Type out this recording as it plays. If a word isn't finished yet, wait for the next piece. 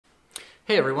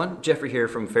Hey everyone, Jeffrey here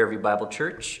from Fairview Bible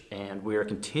Church, and we are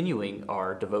continuing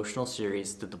our devotional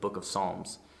series through the book of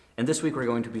Psalms. And this week we're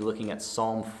going to be looking at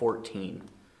Psalm 14.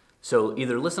 So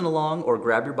either listen along or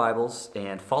grab your Bibles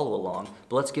and follow along,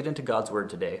 but let's get into God's Word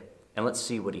today, and let's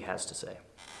see what He has to say.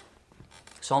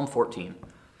 Psalm 14,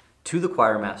 to the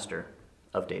choir master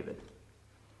of David.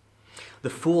 The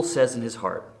fool says in his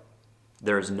heart,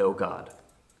 "There is no God."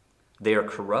 They are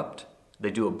corrupt,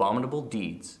 they do abominable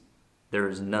deeds, there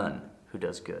is none who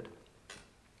does good.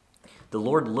 The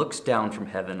Lord looks down from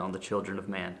heaven on the children of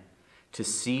man to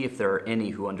see if there are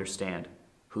any who understand,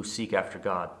 who seek after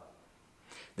God.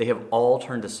 They have all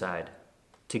turned aside.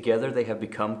 Together they have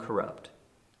become corrupt.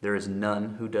 There is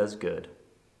none who does good,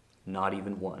 not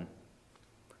even one.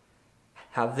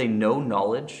 Have they no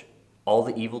knowledge, all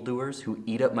the evildoers who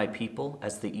eat up my people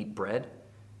as they eat bread,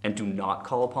 and do not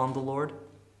call upon the Lord?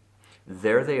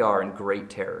 There they are in great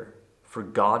terror. For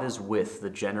God is with the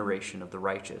generation of the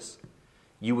righteous.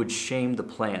 You would shame the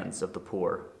plans of the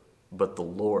poor, but the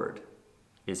Lord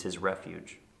is his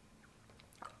refuge.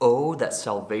 Oh, that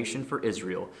salvation for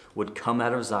Israel would come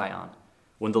out of Zion.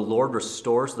 When the Lord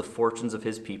restores the fortunes of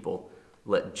his people,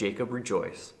 let Jacob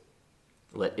rejoice.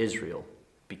 Let Israel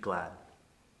be glad.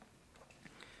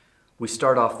 We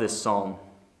start off this psalm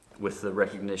with the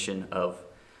recognition of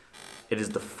it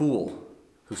is the fool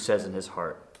who says in his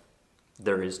heart,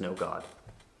 "There is no God."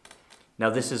 Now,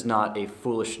 this is not a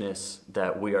foolishness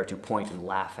that we are to point and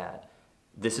laugh at.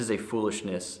 This is a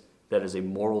foolishness that is a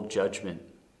moral judgment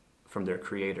from their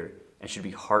Creator and should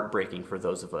be heartbreaking for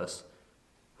those of us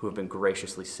who have been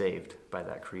graciously saved by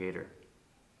that Creator.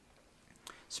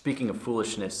 Speaking of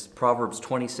foolishness, Proverbs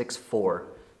 26:4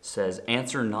 says,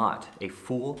 "Answer not a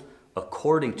fool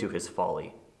according to his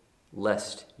folly,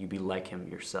 lest you be like him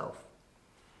yourself."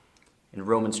 In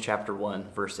Romans chapter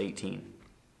 1, verse 18,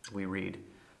 we read,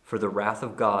 "For the wrath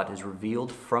of God is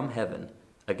revealed from heaven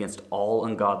against all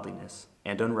ungodliness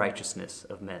and unrighteousness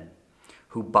of men,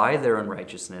 who by their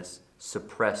unrighteousness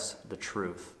suppress the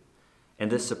truth." And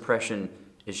this suppression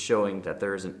is showing that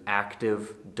there is an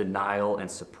active denial and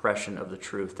suppression of the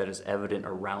truth that is evident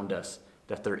around us,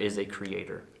 that there is a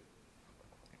Creator.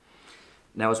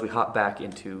 Now, as we hop back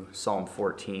into Psalm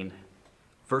 14,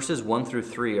 verses 1 through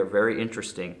 3 are very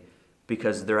interesting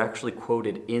because they're actually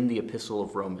quoted in the Epistle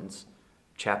of Romans,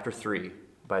 chapter 3,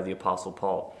 by the Apostle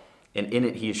Paul. And in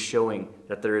it, he is showing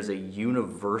that there is a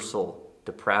universal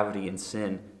depravity and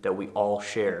sin that we all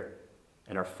share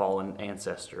in our fallen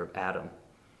ancestor of Adam.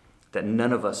 That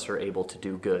none of us are able to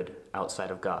do good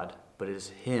outside of God, but it is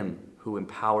him who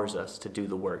empowers us to do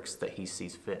the works that he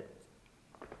sees fit.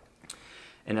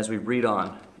 And as we read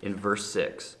on in verse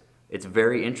 6, it's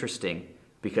very interesting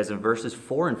because in verses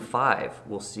 4 and 5,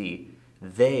 we'll see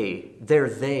they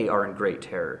are in great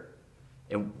terror.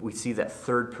 And we see that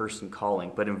third person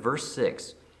calling. But in verse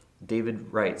 6,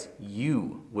 David writes,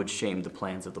 "You would shame the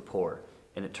plans of the poor."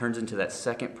 And it turns into that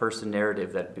second person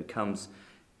narrative that becomes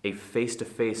a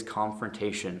face-to-face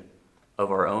confrontation of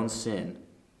our own sin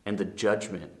and the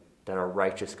judgment that our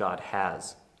righteous God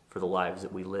has for the lives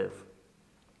that we live.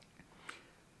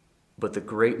 But the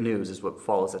great news is what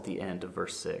follows at the end of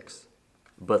verse 6.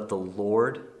 "But the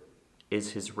Lord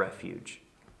is his refuge."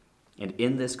 And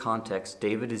in this context,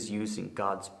 David is using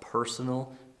God's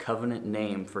personal covenant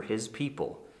name for his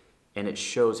people, and it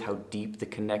shows how deep the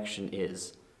connection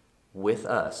is with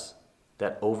us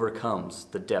that overcomes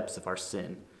the depths of our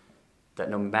sin. That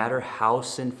no matter how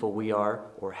sinful we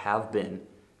are or have been,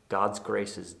 God's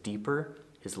grace is deeper,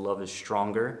 his love is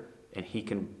stronger, and he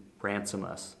can ransom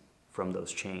us from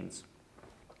those chains.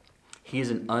 He is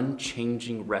an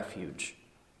unchanging refuge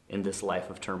in this life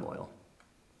of turmoil.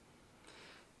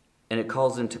 And it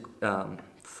calls into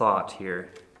thought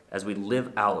here as we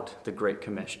live out the great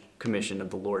commission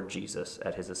of the Lord Jesus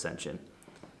at his ascension,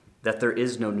 that there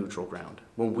is no neutral ground.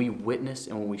 When we witness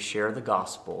and when we share the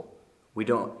gospel, we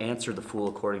don't answer the fool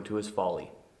according to his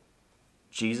folly.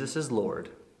 Jesus is Lord,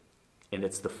 and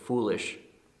it's the foolish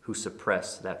who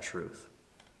suppress that truth.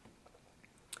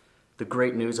 The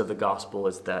great news of the gospel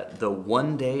is that though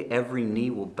one day every knee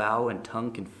will bow and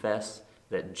tongue confess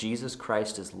that Jesus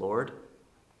Christ is Lord,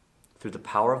 through the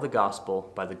power of the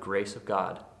gospel, by the grace of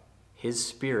God, his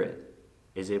Spirit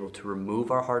is able to remove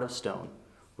our heart of stone,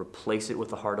 replace it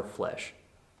with a heart of flesh,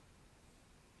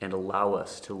 and allow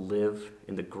us to live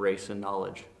in the grace and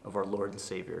knowledge of our Lord and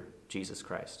Savior, Jesus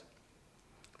Christ.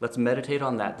 Let's meditate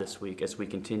on that this week as we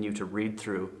continue to read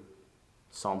through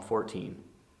Psalm 14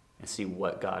 and see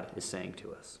what God is saying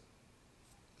to us.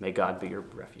 May God be your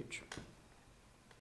refuge.